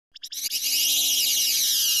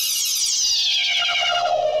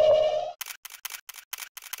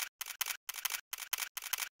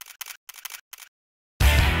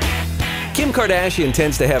Kim Kardashian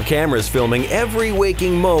tends to have cameras filming every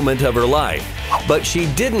waking moment of her life. But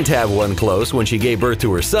she didn't have one close when she gave birth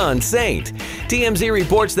to her son, Saint. TMZ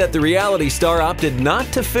reports that the reality star opted not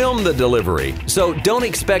to film the delivery, so don't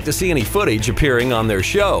expect to see any footage appearing on their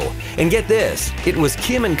show. And get this, it was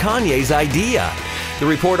Kim and Kanye's idea. The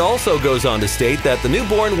report also goes on to state that the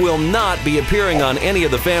newborn will not be appearing on any of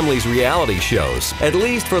the family's reality shows, at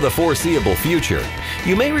least for the foreseeable future.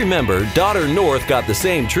 You may remember daughter North got the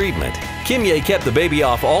same treatment. Kimye kept the baby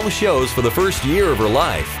off all shows for the first year of her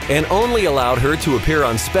life and only allowed her to appear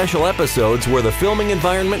on special episodes where the filming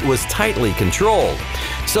environment was tightly controlled.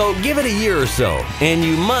 So give it a year or so, and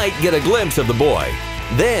you might get a glimpse of the boy.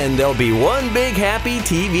 Then there'll be one big happy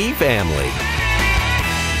TV family.